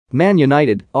Man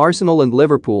United, Arsenal and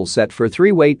Liverpool set for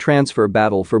three-way transfer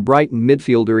battle for Brighton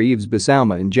midfielder Yves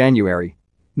Bissouma in January.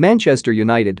 Manchester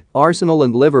United, Arsenal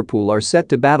and Liverpool are set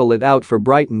to battle it out for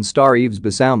Brighton star Yves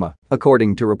Bissouma,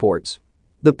 according to reports.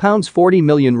 The £40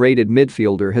 million rated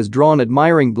midfielder has drawn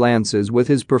admiring glances with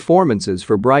his performances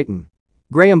for Brighton.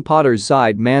 Graham Potter's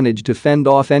side managed to fend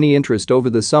off any interest over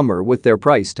the summer with their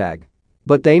price tag.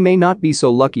 But they may not be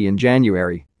so lucky in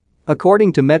January.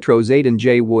 According to Metro's Aidan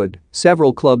J. Wood,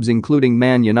 several clubs including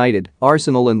Man United,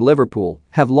 Arsenal and Liverpool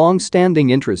have long-standing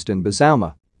interest in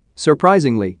Bissouma.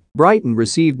 Surprisingly, Brighton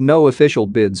received no official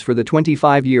bids for the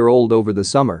 25-year-old over the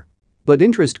summer. But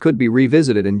interest could be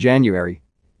revisited in January.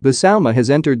 Bissouma has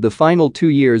entered the final 2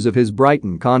 years of his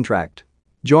Brighton contract.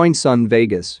 Join Sun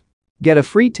Vegas. Get a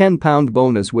free £10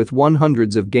 bonus with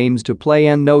 100 of games to play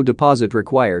and no deposit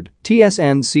required.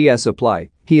 TSNCS apply.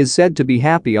 He is said to be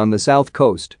happy on the South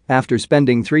Coast after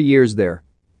spending 3 years there.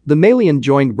 The Malian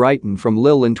joined Brighton from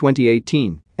Lille in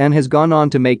 2018 and has gone on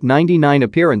to make 99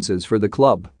 appearances for the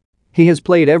club. He has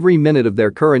played every minute of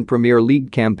their current Premier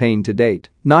League campaign to date,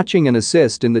 notching an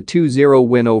assist in the 2-0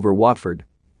 win over Watford.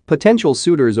 Potential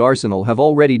suitors Arsenal have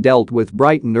already dealt with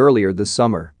Brighton earlier this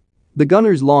summer. The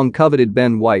Gunners long coveted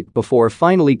Ben White before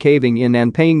finally caving in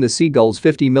and paying the Seagulls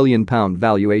 £50 million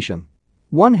valuation.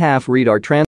 One half read our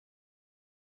transfer